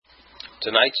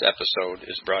Tonight's episode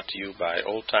is brought to you by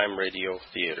Old Time Radio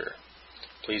Theater.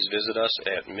 Please visit us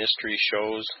at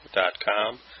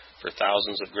mysteryshows.com for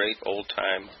thousands of great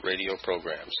old-time radio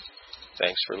programs.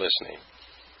 Thanks for listening.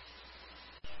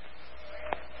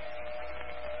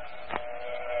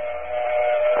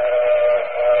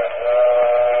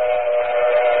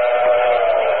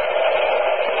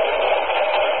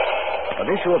 The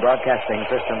Visual Broadcasting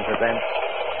System presents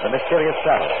The Mysterious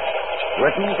Traveler,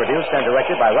 written, produced, and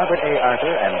directed by Robert A.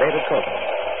 Arthur and David Coulton,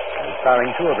 and starring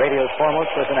two of radio's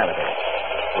foremost personalities,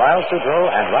 Lyle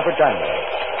Sudrow and Robert Darnley,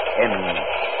 in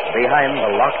Behind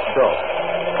the Locked Door.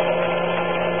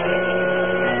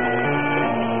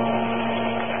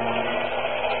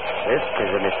 This is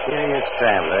a mysterious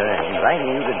traveler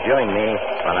inviting you to join me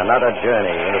on another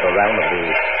journey into the realm of the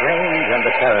strange and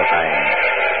the terrifying.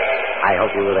 I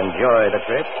hope you will enjoy the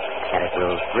trip, and it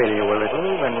will thrill you a little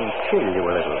and chill you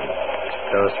a little.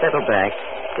 So settle back,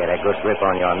 get a good grip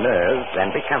on your nerves,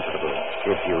 and be comfortable,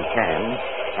 if you can,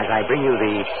 as I bring you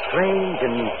the strange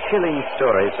and chilling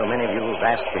story so many of you have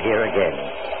asked to hear again.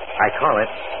 I call it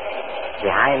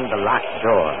Behind the Locked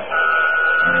Door.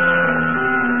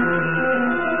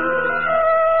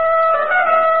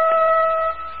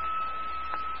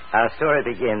 Our story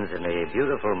begins in the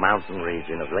beautiful mountain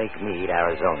region of Lake Mead,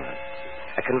 Arizona.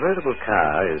 A convertible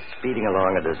car is speeding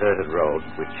along a deserted road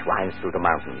which winds through the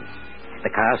mountains. The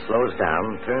car slows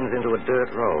down, turns into a dirt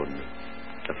road.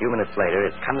 A few minutes later,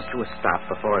 it comes to a stop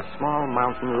before a small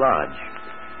mountain lodge.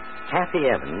 Kathy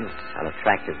Evans, an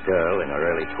attractive girl in her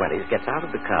early 20s, gets out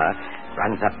of the car,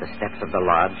 runs up the steps of the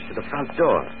lodge to the front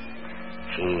door.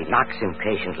 She knocks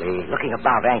impatiently, looking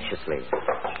about anxiously.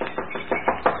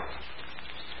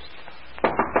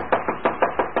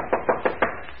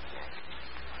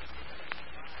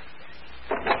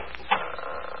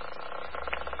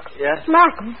 Yes?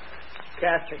 Martin.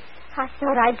 Kathy. I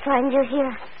thought I'd find you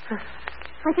here.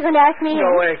 Aren't you going to ask me? Go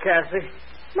away, Kathy.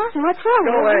 Martin, what's wrong?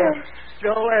 Go away.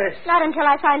 Go away. Not until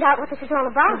I find out what this is all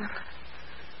about.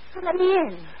 Well, let me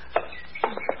in.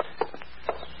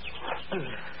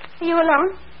 Are you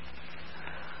alone?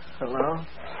 Hello?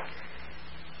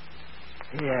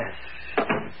 Yes.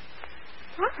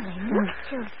 Darling, look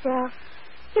at yourself.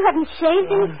 You haven't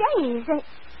shaved in days. And...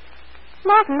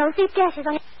 Martin, those deep gashes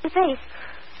on your face.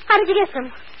 How did you get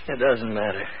them? It doesn't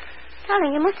matter.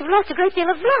 Darling, you must have lost a great deal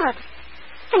of blood.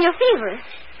 And you're feverish.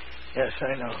 Yes,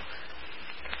 I know.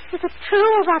 Is it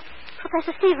true about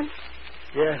Professor Stevens?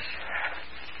 Yes.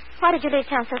 Why did you leave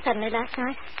town so suddenly last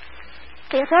night?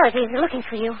 The authorities are looking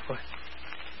for you. What?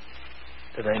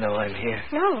 Do they know I'm here?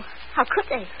 No. How could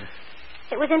they?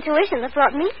 It was intuition that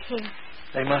brought me here.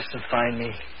 They must have found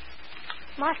me.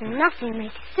 Martin, nothing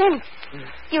makes sense.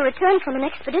 You returned from an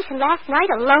expedition last night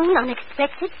alone,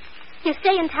 unexpected. You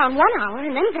stay in town 1 hour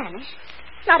and then vanish.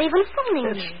 Not even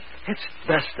phoning me. It's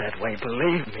best that way,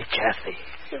 believe me, Kathy.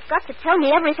 You've got to tell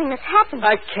me everything that's happened.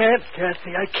 I can't,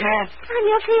 Kathy, I can't. I'm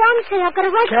your fiancé. I've got a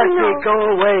right to know. Kathy, go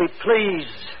away, please.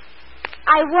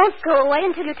 I won't go away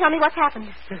until you tell me what's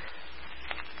happened.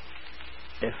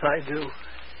 If I do,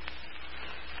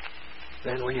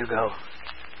 then will you go?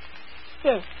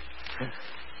 Yes.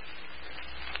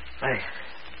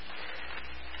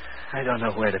 I don't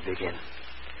know where to begin.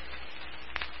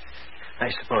 I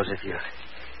suppose if you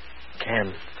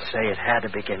can say it had a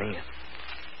beginning.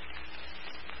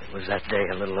 It was that day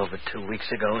a little over 2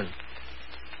 weeks ago in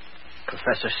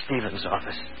Professor Stevens'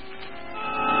 office.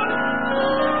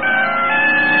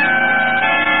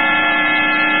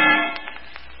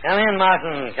 Come in,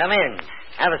 Martin. Come in.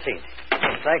 Have a seat.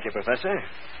 Thank you, Professor.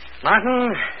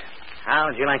 Martin, how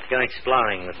would you like to go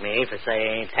exploring with me for,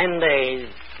 say, 10 days,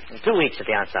 2 weeks at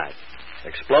the outside?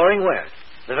 Exploring where?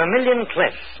 The Vermilion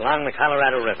Cliffs along the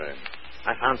Colorado River.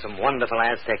 I found some wonderful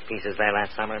Aztec pieces there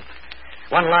last summer.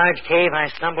 One large cave I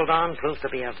stumbled on proved to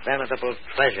be a veritable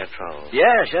treasure trove.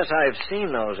 Yes, I've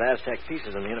seen those Aztec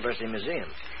pieces in the University Museum.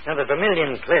 Now, the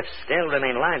Vermilion Cliffs still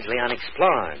remain largely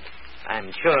unexplored. I'm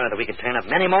sure that we could turn up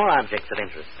many more objects of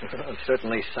interest. It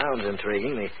certainly sounds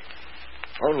intriguing. The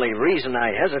only reason I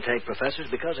hesitate, Professor,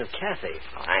 is because of Kathy.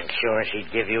 Oh, I'm sure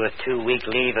she'd give you a 2-week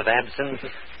leave of absence.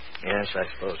 Yes, I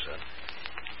suppose so.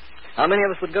 How many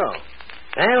of us would go?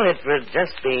 Well, it would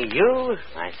just be you,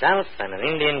 myself, and an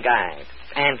Indian guide,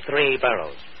 and 3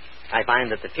 burros. I find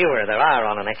that the fewer there are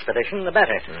on an expedition, the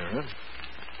better.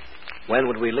 Mm-hmm. When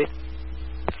would we leave?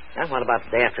 Well, what about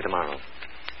the day after tomorrow?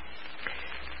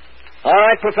 All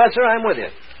right, Professor, I'm with you.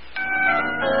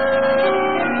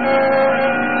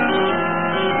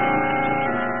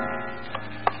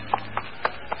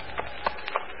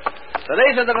 So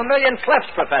these are the Vermilion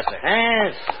Cliffs, Professor.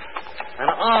 Yes. An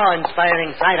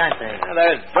awe-inspiring sight, aren't they? Well,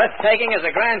 they're as breathtaking as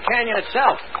the Grand Canyon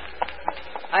itself.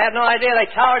 I had no idea they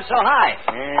towered so high.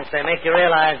 Yes, they make you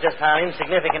realize just how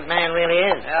insignificant man really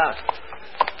is. Yeah.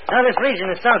 Now, this region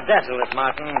is so desolate,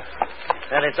 Martin,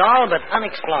 that it's all but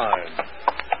unexplored.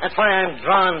 That's why I'm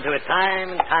drawn to it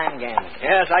time and time again.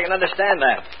 Yes, I can understand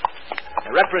that.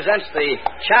 It represents the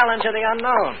challenge of the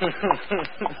unknown.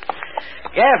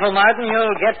 Careful, Martin,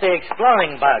 you'll get the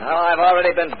exploring bug. Oh, I've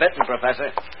already been bitten,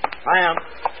 Professor. Well,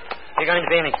 if you're going to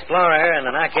be an explorer and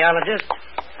an archaeologist,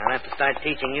 I'll have to start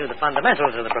teaching you the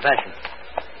fundamentals of the profession.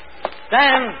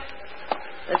 Sam,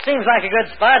 it seems like a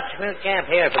good spot. We'll camp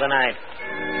here for the night.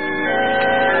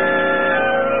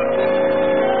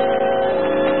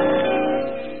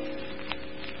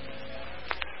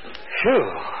 Phew.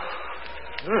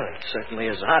 Well, it certainly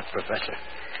is hot, Professor.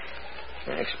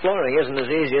 Exploring isn't as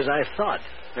easy as I thought.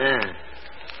 Yeah.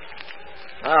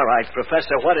 All right,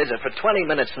 Professor, what is it? For 20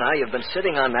 minutes now, you've been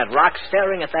sitting on that rock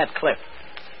staring at that cliff.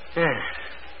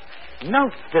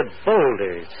 Note the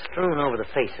boulders strewn over the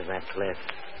face of that cliff.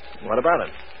 What about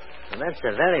it? Well, that's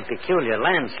a very peculiar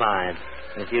landslide.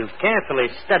 If you carefully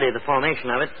study the formation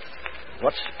of it...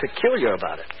 What's peculiar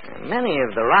about it? Many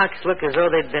of the rocks look as though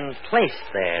they'd been placed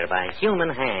there by human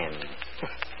hands.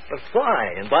 But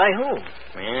why, and by whom?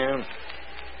 Well,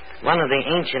 one of the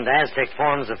ancient Aztec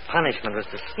forms of punishment was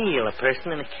to seal a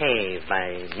person in a cave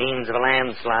by means of a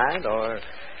landslide or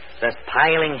just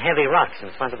piling heavy rocks in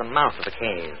front of the mouth of the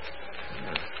cave.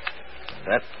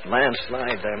 That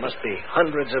landslide, there must be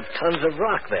hundreds of tons of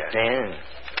rock there. Yeah.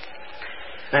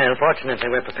 Well, fortunately,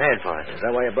 we're prepared for it. Is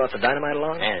that why you brought the dynamite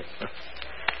along? Yes.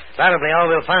 Probably all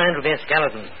we'll find will be a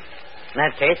skeleton. In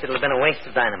that case, it'll have been a waste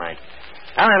of dynamite.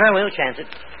 However, we'll chance it.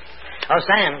 Oh,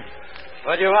 Sam.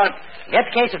 What do you want? Get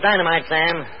the case of dynamite,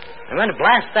 Sam. I'm going to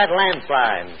blast that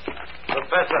landslide.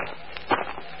 Professor,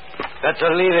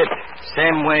 better leave it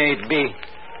same way it be.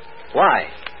 Why?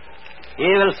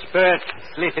 Evil spirit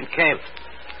sleep in cave.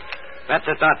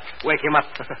 Better not wake him up.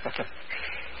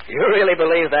 You really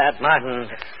believe that? Martin,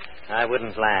 I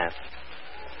wouldn't laugh.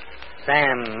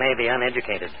 Sam may be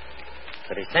uneducated,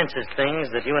 but he senses things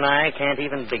that you and I can't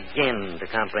even begin to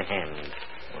comprehend.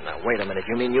 Well, now, wait a minute.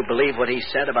 You mean you believe what he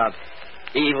said about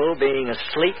evil being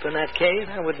asleep in that cave?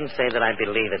 I wouldn't say that I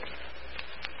believe it.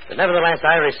 But nevertheless,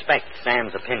 I respect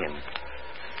Sam's opinion.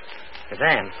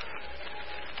 Sam,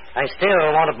 I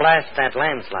still want to blast that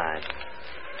landslide.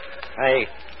 I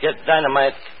get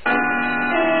dynamite.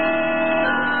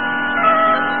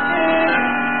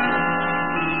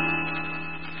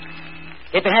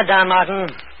 Keep your head down, Martin.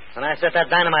 When I set that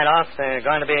dynamite off, there are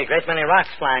going to be a great many rocks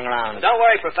flying around. Don't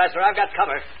worry, Professor. I've got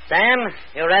cover. Sam,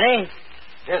 you ready?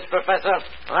 Yes, Professor.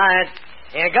 All right.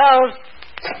 Here goes.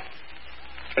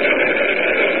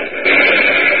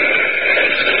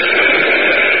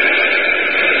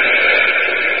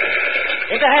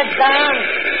 Keep your heads down.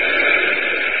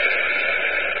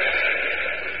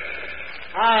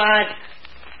 All right.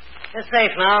 You're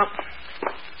safe now.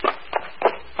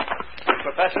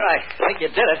 Professor, I think you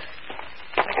did it.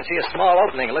 I can see a small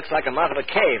opening. It looks like the mouth of a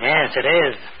cave. Yes, it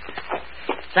is.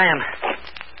 Sam,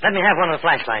 let me have one of the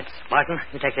flashlights. Martin,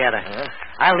 you take the other.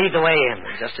 I'll lead the way in.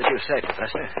 Just as you say,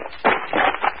 Professor.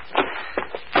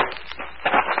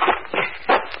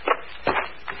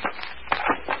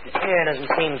 The air doesn't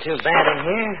seem too bad in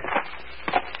here.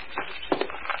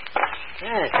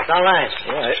 Yes, it's all right.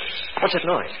 Yeah. What's that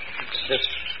noise? Just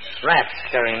rats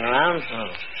scurrying around.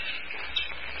 Oh.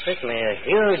 Certainly a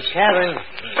huge cavern.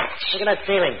 Look at that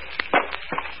ceiling.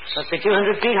 Must be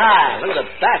 200 feet high. Look at the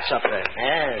bats up there.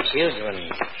 Yes, huge ones.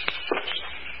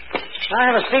 I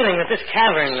have a feeling that this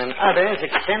cavern and others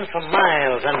extend for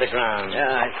miles underground.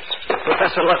 Yeah,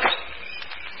 Professor, look.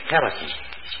 Skeleton.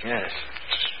 Yes.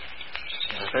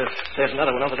 There's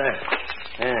another one over there.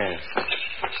 Yes.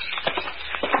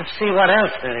 Let's see what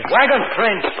else there is. Wagon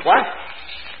train. What?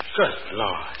 Good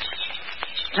Lord.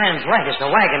 Sam's right. It's a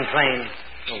wagon train.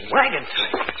 A wagon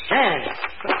train? Yes.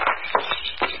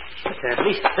 There are at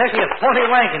least 30 or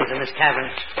 40 wagons in this cavern.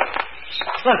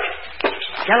 Look.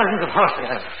 Skeletons of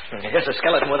horses. Here's a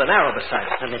skeleton with an arrow beside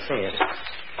it. Let me see it.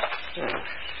 Oh.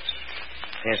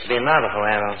 Appears to be a Navajo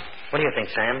arrow. What do you think,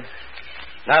 Sam?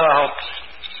 Navajo.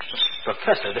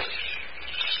 Professor,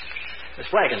 this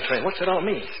wagon train, what's it all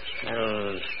mean?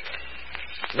 Well,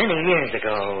 many years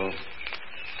ago,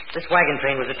 this wagon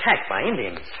train was attacked by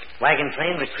Indians. Wagon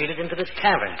train retreated into this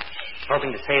cavern,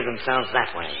 hoping to save themselves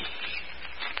that way.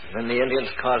 And then the Indians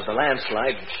caused a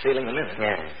landslide, sealing them in.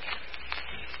 Yeah.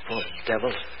 Poor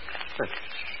devils. Look.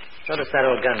 Notice that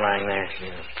old gun lying there.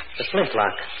 Yeah. The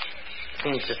flintlock.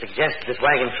 seems to suggest this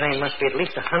wagon train must be at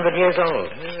least 100 years old.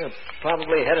 Yeah,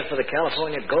 probably headed for the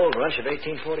California gold rush of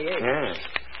 1848. Yeah.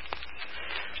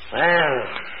 Well,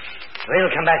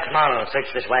 we'll come back tomorrow and search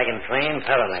this wagon train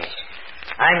thoroughly.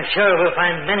 I'm sure we'll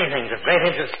find many things of great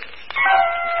interest.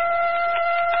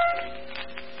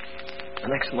 The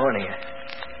next morning,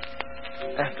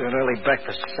 after an early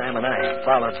breakfast, Sam and I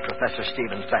followed Professor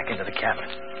Stevens back into the cabin.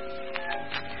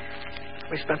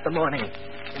 We spent the morning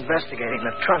investigating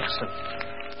the trunks and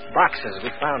boxes we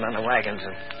found on the wagons.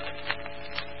 And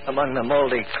among the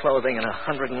moldy clothing and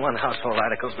 101 household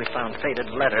articles, we found faded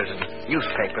letters and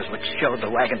newspapers which showed the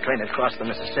wagon train had crossed the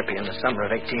Mississippi in the summer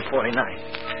of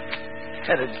 1849,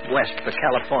 headed west for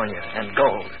California and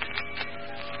gold.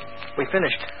 We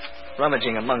finished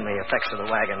rummaging among the effects of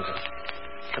the wagons, and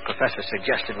the professor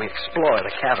suggested we explore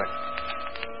the cavern.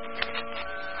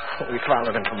 We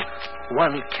followed him from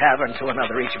one cavern to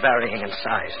another, each varying in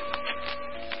size.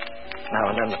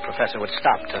 Now and then the professor would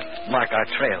stop to mark our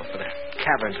trail, for the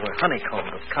caverns were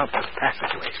honeycombed with countless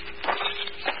passageways.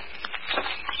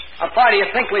 How far do you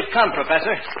think we've come,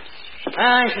 Professor?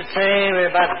 I should say we're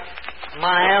about a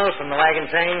mile from the wagon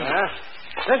train.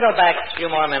 We'll go back a few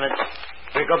more minutes.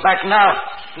 We go back now.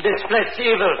 This place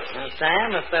evil. Now,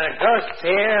 Sam, if there are ghosts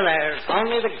here, they're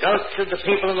only the ghosts of the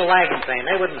people in the wagon train.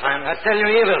 They wouldn't harm us. I tell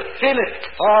you, evil. Feel it.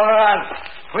 All around.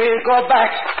 We'll go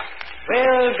back.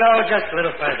 We'll go just a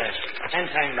little further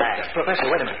and turn back. Professor,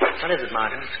 wait a minute. What is it,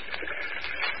 Martin?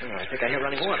 Oh, I think I hear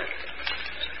running water.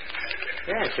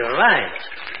 Yes, you're right.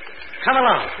 Come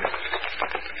along.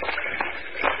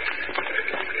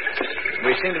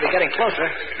 We seem to be getting closer.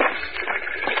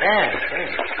 Yes.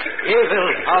 Evil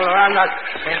all around us.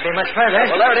 Can't be much further.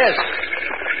 Well, there it is.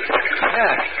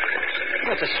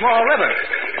 Yeah. It's a small river.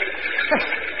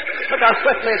 Look how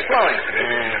swiftly it's flowing.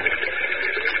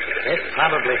 It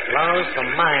probably flows for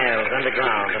miles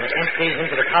underground and it empties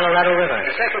into the Colorado River.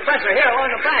 Say, Professor, here along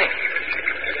the bank,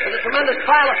 there's a tremendous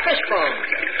pile of fish bones.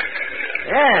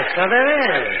 Yes, so there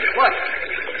is. What?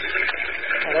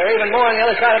 Well, there are even more on the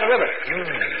other side of the river.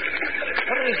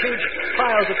 What do these huge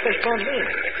piles of fish bones mean?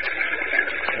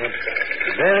 It's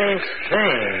very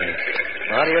strange.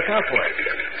 How do you account for it?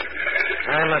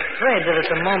 I'm afraid that at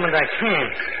the moment I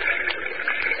can't.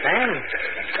 Sam,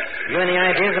 you any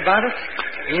ideas about it?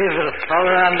 Evil all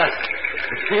around us.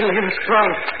 I feel him strong.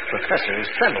 Professor,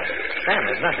 he's trembling. Sam,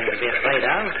 there's nothing to be afraid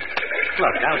of.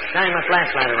 Look, I'll shine my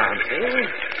flashlight around, see?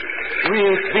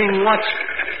 We've been watched.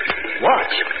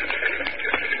 Watched?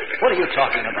 What are you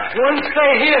talking about? Won't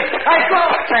stay here. I go.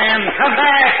 Sam, come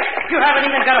back. You haven't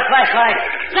even got a flashlight.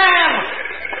 Sam!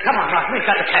 Come on, Mark. We've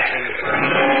got to catch him.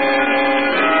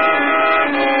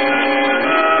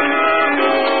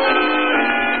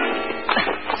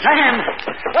 Sam!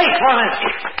 Wait for us.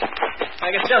 I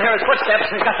can still hear his footsteps.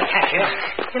 We've got to catch him.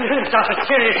 You couldn't stop a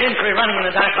serious injury running in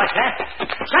the dark like that.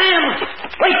 Sam!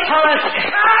 Wait for us.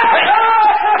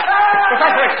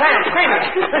 Professor, Sam, Kramer,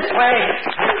 this way.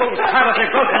 That fool's probably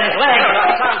broken his leg.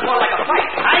 That sounds more like a fight.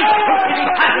 Fight? Who could he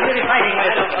possibly be fighting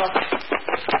with?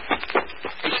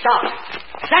 He stopped.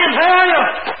 Sam, where are you?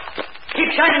 Keep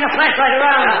shining the flashlight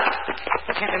around.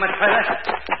 Can't be much further.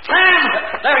 Sam!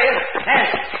 There he is. Yes.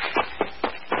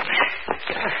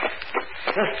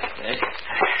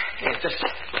 He's just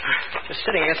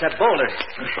sitting against that boulder.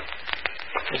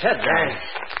 His head down.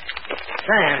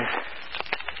 Sam,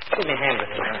 give me a hand with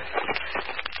him.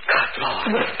 Good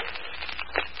Lord.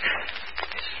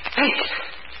 Face.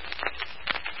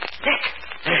 Dick.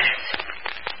 Yes.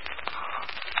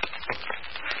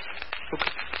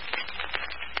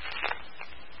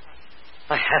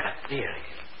 I have a theory.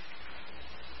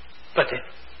 But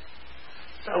it's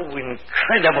so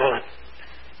incredible that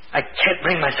I can't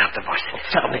bring myself to voice it.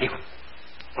 Tell me.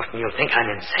 What do you think I'm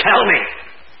insane? Tell me.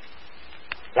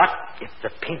 What if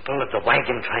the people of the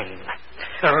wagon train,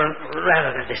 or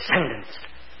rather the descendants,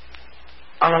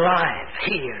 are alive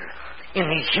here in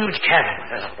these huge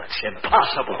caverns? Well, that's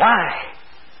impossible. Why?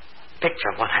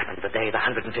 Picture what happened the day the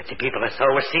 150 people or so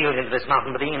were sealed into this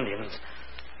mountain by the Indians.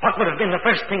 What would have been the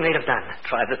first thing they'd have done?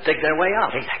 Tried to dig their way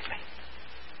out. Exactly.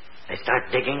 They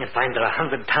start digging and find there are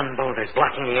 100-ton boulders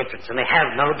blocking the entrance, and they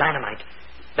have no dynamite.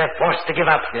 They're forced to give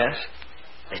up. Yes?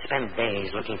 They spend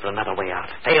days looking for another way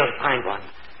out, fail to find one.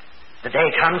 The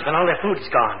day comes when all their food's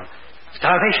gone.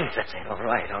 Starvation sets in. All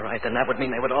right. Then that would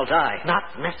mean they would all die.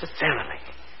 Not necessarily.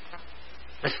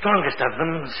 The strongest of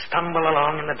them stumble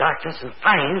along in the darkness and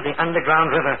find the underground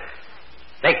river.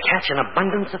 They catch an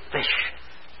abundance of fish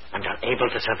and are able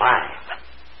to survive.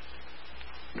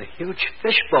 The huge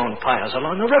fish bone piles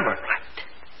along the river. Right.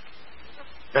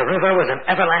 The river was an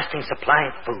everlasting supply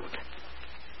of food.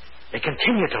 They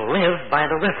continue to live by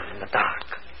the river in the dark.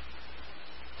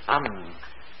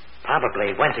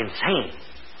 Probably went insane.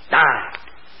 Died.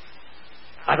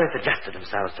 Others adjusted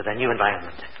themselves to their new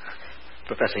environment.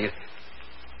 Professor, you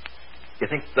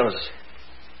think those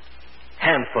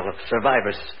handful of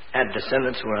survivors had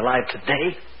descendants who are alive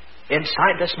today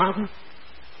inside this mountain?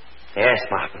 Yes,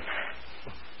 Martin.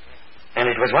 And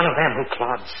it was one of them who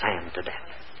clawed Sam to death.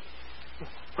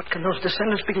 What can those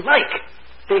descendants be like?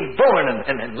 Being born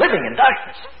and living in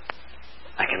darkness.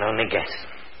 I can only guess.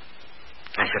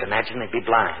 I should imagine they'd be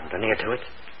blind or near to it.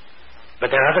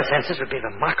 But their other senses would be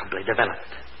remarkably developed.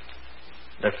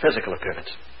 Their physical appearance?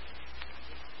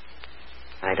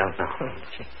 I don't know.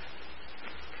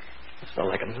 It's not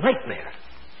like a nightmare.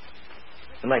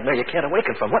 A nightmare you can't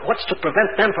awaken from. What's to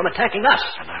prevent them from attacking us?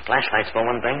 And our flashlights, for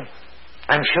one thing.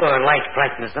 I'm sure light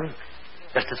frightens them,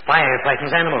 just as fire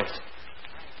frightens animals.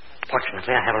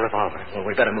 Fortunately, I have a revolver. Well,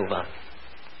 we better move on.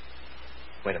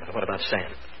 Wait a minute. What about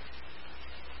Sam?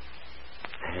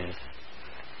 There's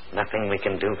nothing we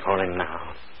can do for him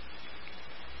now.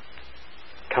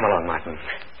 Come along, Martin.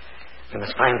 We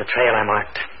must find the trail I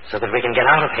marked so that we can get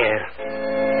out of here.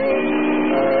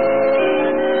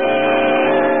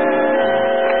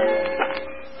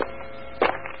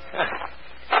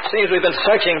 Seems we've been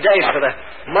searching days for the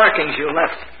markings you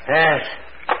left. Yes.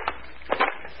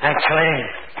 Actually,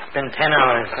 it's been 10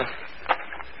 hours.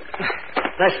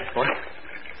 Listen, boy.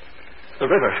 The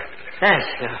river. Yes.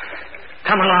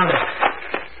 Come along.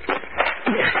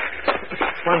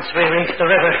 Once we reach the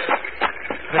river,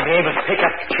 we'll be able to pick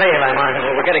up the trail I'm on.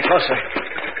 Well, we're getting closer.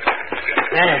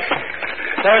 Yes.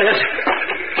 There it is.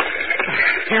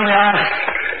 Here we are.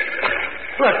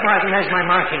 Look, Martin, there's my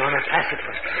marking on the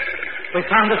passageway. We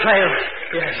found the trail.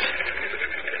 Yes.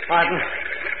 Martin,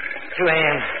 2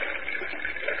 a.m.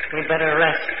 We'd better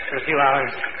rest for a few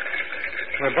hours.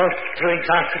 We're both too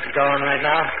exhausted to go on right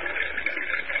now.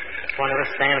 One of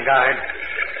us stand guard,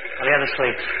 while the other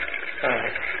sleeps. All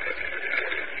right.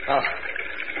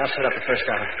 I'll set up the first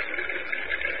hour.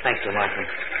 Thank you, Martin.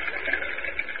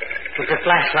 Keep your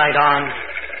flashlight on.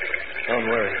 Don't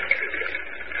worry.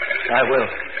 I will.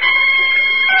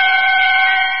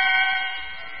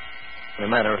 In a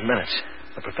matter of minutes,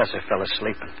 the professor fell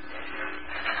asleep, and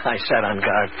I sat on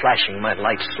guard, flashing my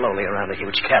light slowly around the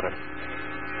huge cabin.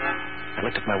 I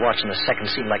looked at my watch, and the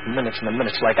seconds seemed like minutes, and the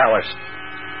minutes like hours.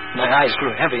 My eyes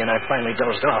grew heavy, and I finally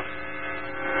dozed off.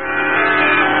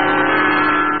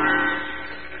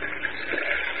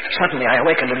 Suddenly, I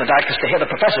awakened in the darkness to hear the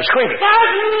professor screaming.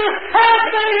 Martin! Help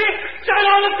me! Shut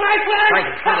on the flashlight! Trying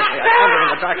to finish me, I thundered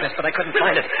in the darkness, but I couldn't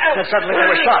find it. Then suddenly there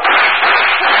was shot.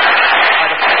 By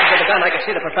the flashes of the gun, I could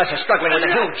see the professor struggling with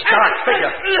a huge, dark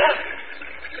figure.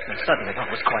 And suddenly,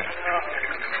 all was quiet,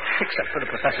 except for the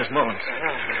professor's moans.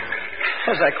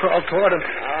 As I crawled toward him,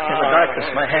 in the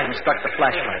darkness, my hand struck the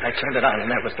flashlight. I turned it on,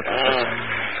 and there was the professor.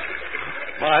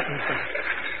 Martin,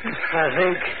 I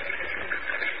think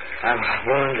I'm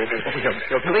wounded.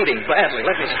 You're bleeding badly.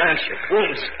 Let me stanch your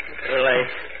wounds. Too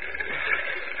late.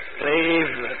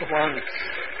 Leave at once.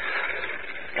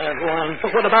 At once.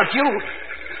 But what about you?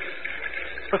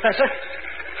 Professor?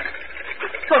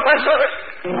 Professor!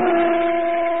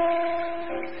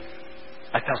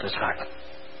 I felt his heart,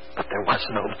 but there was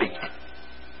no beat.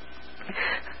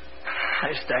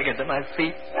 I staggered to my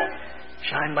feet,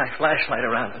 shined my flashlight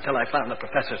around until I found the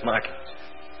professor's markings.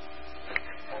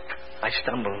 I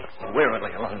stumbled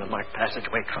wearily along the marked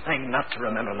passageway, trying not to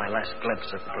remember my last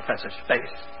glimpse of the professor's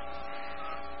face.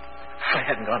 I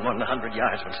hadn't gone more than 100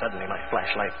 yards when suddenly my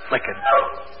flashlight flickered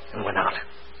and went out.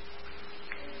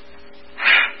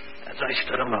 As I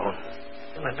stood alone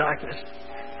in the darkness,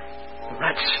 the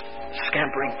rats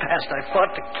scampering past, I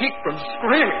fought to keep from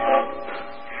screaming.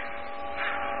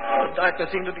 The darkness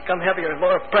seemed to become heavier and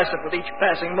more oppressive with each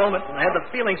passing moment, and I had the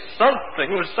feeling something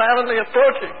was silently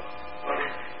approaching.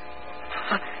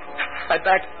 I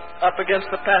backed up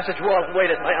against the passage wall and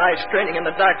waited, my eyes straining in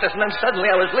the darkness, and then suddenly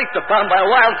I was leaped upon by a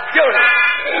wild fury.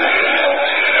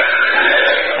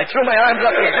 I threw my arms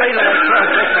up and grazed on my throat,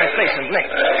 broke my face and neck.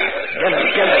 Again and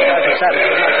again, the starving savage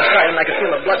was knocked aside, and I could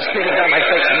feel the blood streaming down my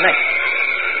face and neck.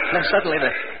 And then suddenly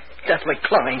the deathly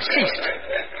clawing ceased,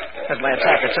 as my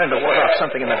attacker turned to ward off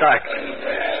something in the dark.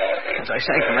 As I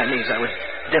sank to my knees, I was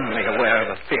dimly aware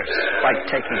of a fierce fight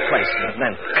taking place, and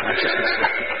then consciousness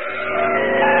left me.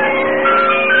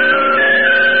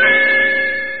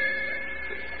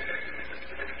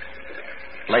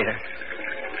 Later.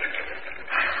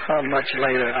 How much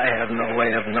later, I have no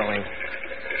way of knowing.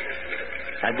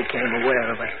 I became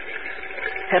aware of a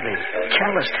heavy,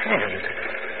 calloused hand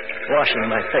washing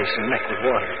my face and neck with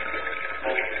water.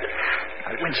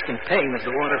 I winced in pain as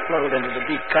the water flowed into the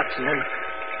deep cuts, and then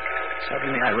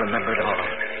suddenly I remembered all.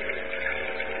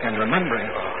 And remembering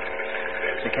it all,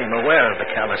 became aware of the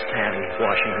calloused hand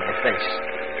washing my face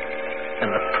and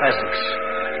the presence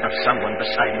of someone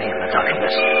beside me in the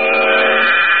darkness.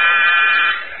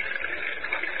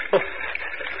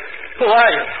 Who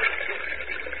are you?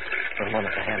 For a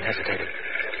moment, the hand hesitated,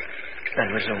 then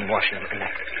resumed washing my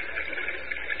neck.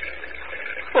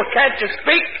 Well, can't you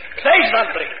speak? Say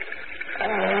something.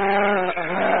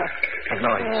 A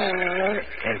noise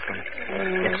came from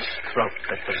its throat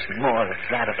that was more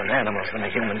that of an animal than a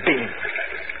human being.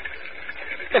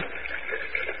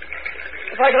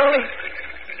 If I could only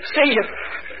see you.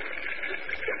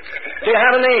 Do you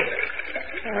have a name?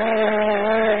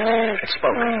 It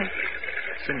spoke.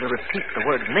 It seemed to repeat the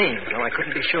word name, though I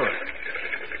couldn't be sure.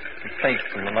 And faint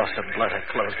from the loss of blood, I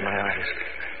closed my eyes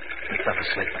and fell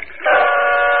asleep.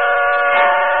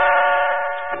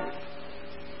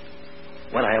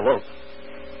 When I awoke,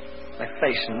 my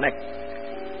face and neck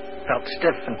felt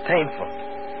stiff and painful.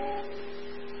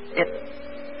 It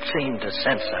seemed to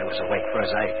sense I was awake, for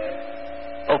as I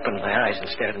opened my eyes and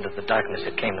stared into the darkness,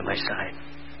 it came to my side.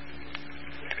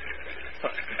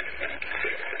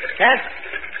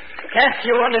 Can't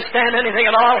you understand anything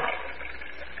at all?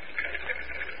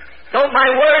 Don't my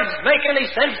words make any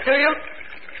sense to you?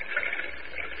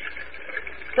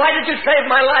 Why did you save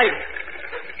my life?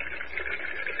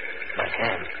 My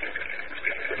hand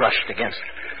brushed against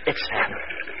its hand,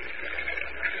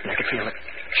 and I could feel the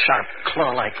sharp,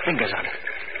 claw-like fingers on it.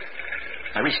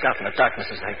 I reached out in the darkness.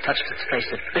 As I touched its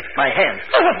face, it bit my hand.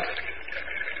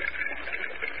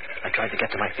 I tried to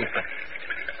get to my feet, but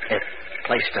it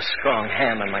placed a strong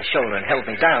hand on my shoulder and held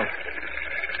me down.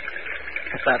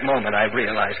 At that moment, I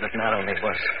realized that not only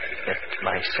was it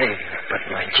my savior, but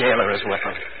my jailer as well.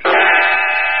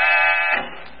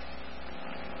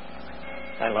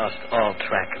 I lost all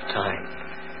track of time.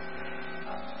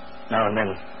 Now and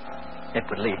then, it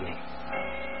would lead me,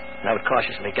 and I would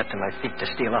cautiously get to my feet to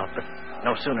steal off, but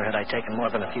no sooner had I taken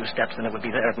more than a few steps than it would be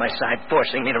there at my side,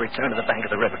 forcing me to return to the bank of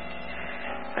the river.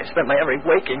 I spent my every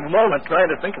waking moment trying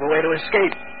to think of a way to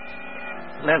escape.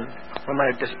 And then, when my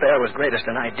despair was greatest,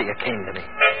 an idea came to me.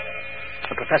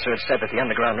 The professor had said that the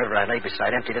underground river I lay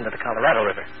beside emptied into the Colorado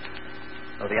River.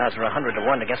 Though the odds were 100 to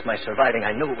 1 against my surviving,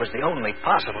 I knew it was the only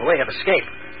possible way of escape.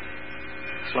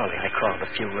 Slowly, I crawled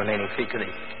a few remaining feet to the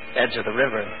edge of the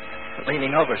river and,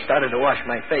 leaning over, started to wash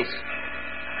my face.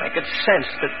 I could sense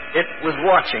that it was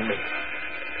watching me.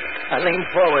 I leaned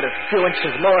forward a few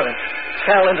inches more and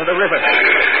fell into the river.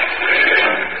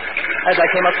 As I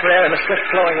came up for air in the swift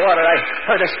flowing water, I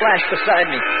heard a splash beside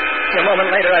me. A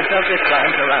moment later, I felt its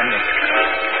arms around me.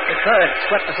 The current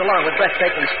swept us along with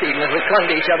breathtaking speed, and as we clung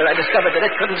to each other, I discovered that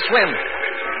it couldn't swim.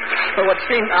 For what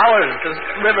seemed hours, the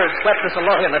river swept us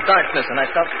along in the darkness, and I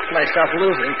felt myself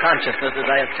losing consciousness as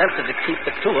I attempted to keep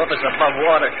the two of us above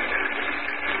water.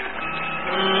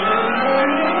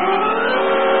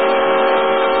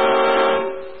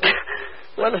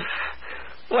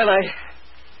 When I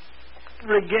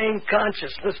regained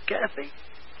consciousness, Kathy,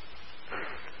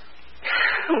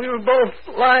 we were both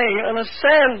lying on a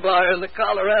sandbar in the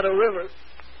Colorado River,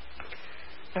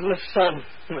 and the sun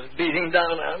was beating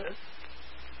down on us.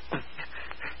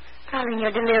 Darling,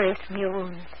 you're delirious from your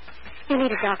wounds. You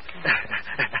need a doctor.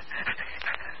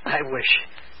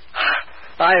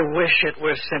 I wish it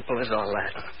were simple as all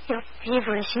that. You're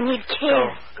feverish. You need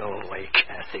care. Go away,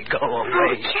 Kathy. Go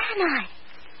away. How can I?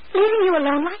 Leaving you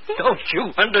alone like this? Don't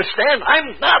you understand?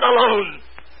 I'm not alone.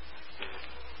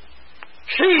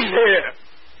 She's here.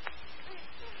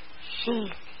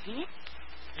 She's here?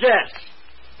 Yes.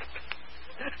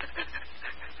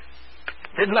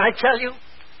 Didn't I tell you?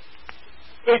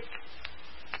 It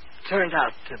turned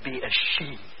out to be a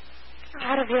she. You're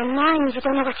out of your mind. You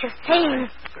don't know what you're saying. When I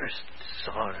first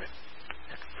saw her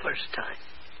that first time,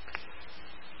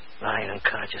 lying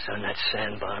unconscious on that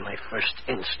sandbar, my first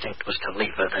instinct was to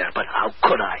leave her there, but how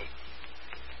could I?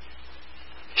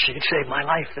 She'd saved my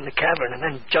life in the cavern and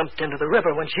then jumped into the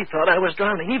river when she thought I was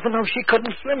drowning, even though she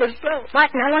couldn't swim herself.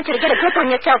 Martin, I want you to get a grip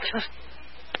on yourself. Just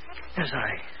as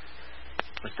I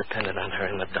was dependent on her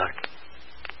in the dark,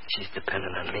 she's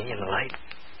dependent on me in the light.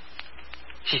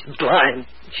 She's blind.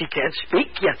 She can't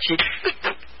speak, yet she...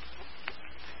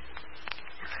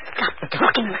 Stop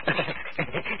talking like that.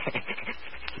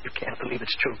 You can't believe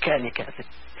it's true, can you, Kathy?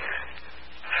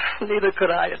 Neither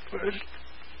could I at first.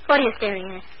 What are you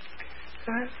staring at?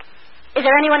 Is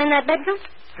there anyone in that bedroom?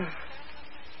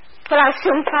 Well, I'll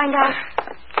soon find out.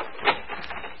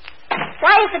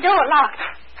 Why is the door locked?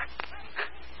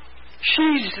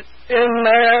 She's in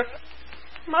there.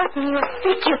 Martin, you're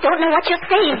sick. You don't know what you're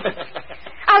saying.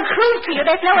 I'll prove to you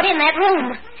there's no one in that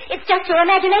room. It's just your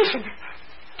imagination.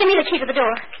 Give me the key to the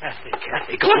door.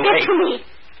 Kathy, go Give away. it to me.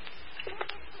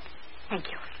 Thank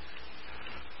you.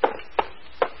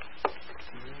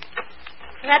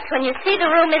 Perhaps when you see the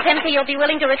room is empty, you'll be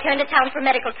willing to return to town for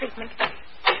medical treatment.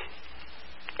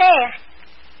 There.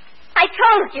 I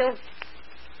told you.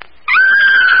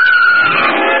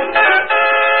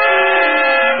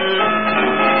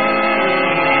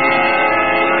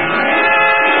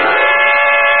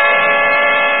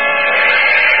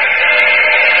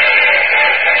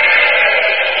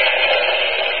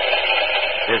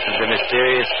 This is the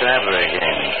mysterious traveler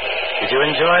again. Did you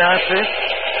enjoy our trip?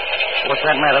 What's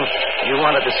that, madam? You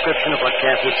want a description of what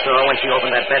Kathy saw when she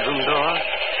opened that bedroom door?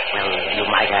 Well, you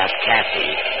might ask Kathy.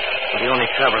 But the only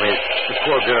trouble is the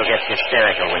poor girl gets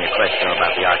hysterical when you question her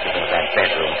about the occupant of that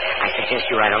bedroom. I suggest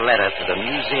you write a letter to the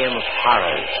Museum of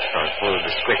Horrors for a full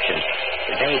description.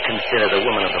 They consider the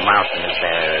Woman of the Mountain as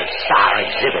their star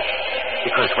exhibit.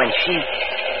 Because when she...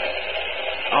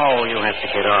 Oh, you have to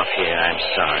get off here. I'm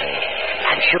sorry.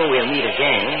 I'm sure we'll meet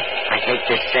again. I take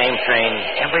this same train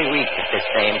every week at the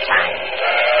same time.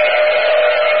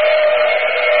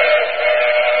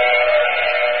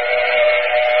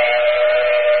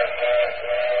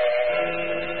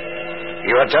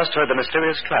 You have just heard The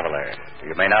Mysterious Traveler.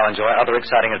 You may now enjoy other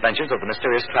exciting adventures of The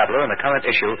Mysterious Traveler in the current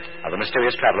issue of The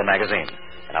Mysterious Traveler magazine.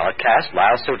 In our cast,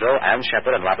 Lyle Suto, Ann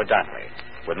Shepard, and Robert Donnelly,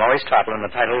 with Maurice Tarplin in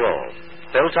the title role.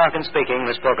 Phil Tarkin speaking.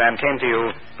 This program came to you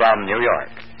from New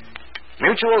York.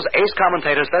 Mutual's ace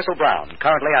commentator Cecil Brown,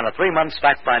 currently on a 3-month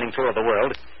fact-finding tour of the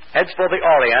world, heads for the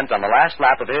Orient on the last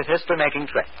lap of his history-making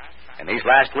trip. In these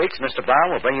last weeks, Mr. Brown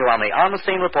will bring you on the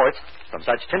on-the-scene reports from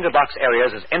such tinderbox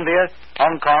areas as India,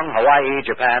 Hong Kong, Hawaii,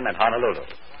 Japan, and Honolulu.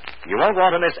 You won't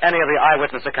want to miss any of the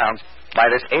eyewitness accounts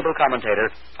by this able commentator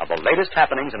of the latest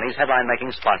happenings in these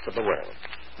headline-making spots of the world.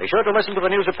 Be sure to listen to the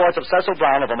news reports of Cecil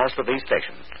Brown over most of these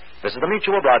stations. This is the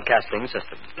Mutual Broadcasting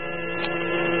System.